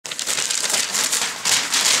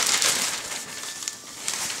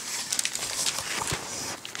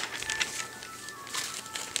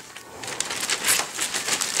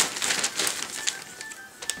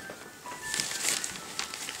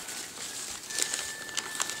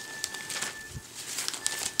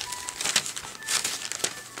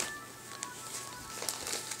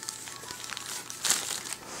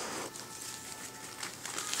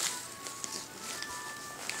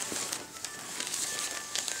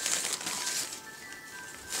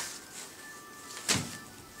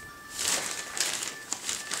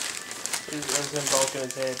There's him bulking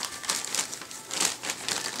his head.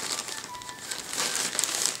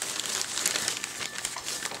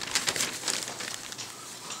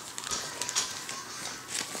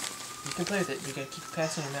 You can play with it. You gotta keep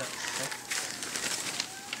passing him out. Okay?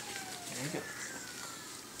 There you go.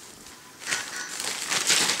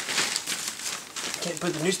 You can't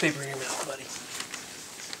put the newspaper in your mouth, buddy.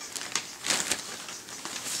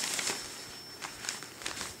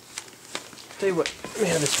 Tell you what, let me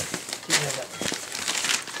have this one. You can have that one.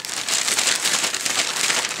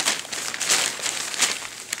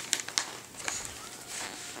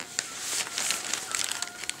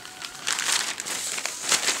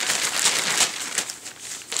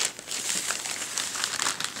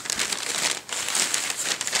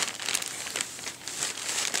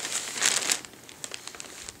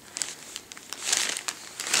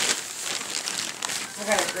 I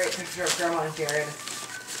got a great picture of Grandma and Jarrod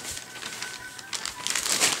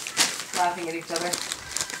laughing at each other.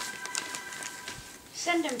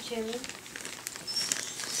 Send them to me.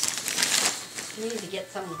 You need to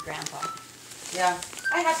get some with Grandpa. Yeah,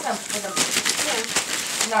 I have some with them.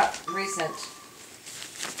 Yeah. Not recent.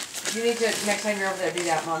 You need to, next time you're over there, do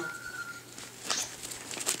that, Mom.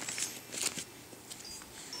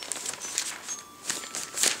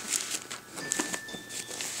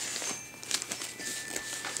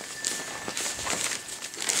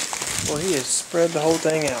 Well, he has spread the whole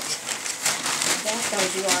thing out. That's going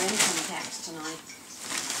to do our income tax tonight.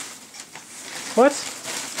 What?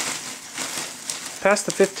 Past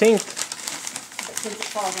the 15th. But since it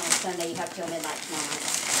falls on a Sunday, you have till midnight tomorrow night.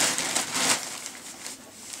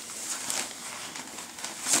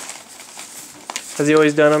 Has he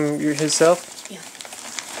always done them himself? Yeah.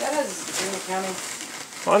 That is Greenwood County.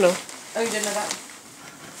 Oh, I know. Oh, you didn't know that?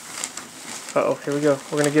 Uh-oh, here we go.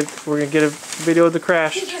 We're gonna get a video of the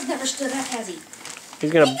crash. He has never stood up, has he?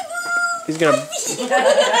 He's gonna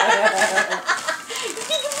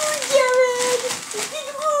Peekaboo, Jarrod!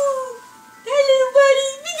 Peekaboo! Hey, little buddy!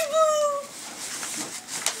 Peekaboo!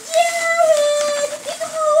 Jarrod!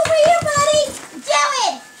 Peekaboo! Over here, buddy!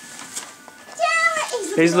 Jarrod!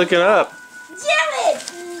 Jarrod! He's looking up. Jarrod!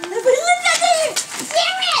 Look under here!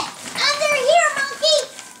 Jarrod! Under here, monkey!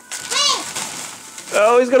 Hey!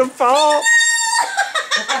 Oh, he's gonna fall!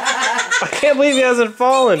 I can't believe he hasn't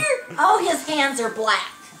fallen. Oh, his hands are black.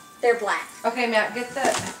 They're black. Okay, Matt, get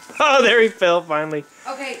the... Oh, there he fell finally.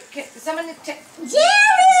 Okay, someone... Jarrod!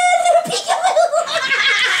 Peekaboo!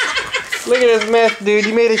 Look at this mess, dude.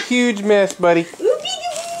 You made a huge mess, buddy.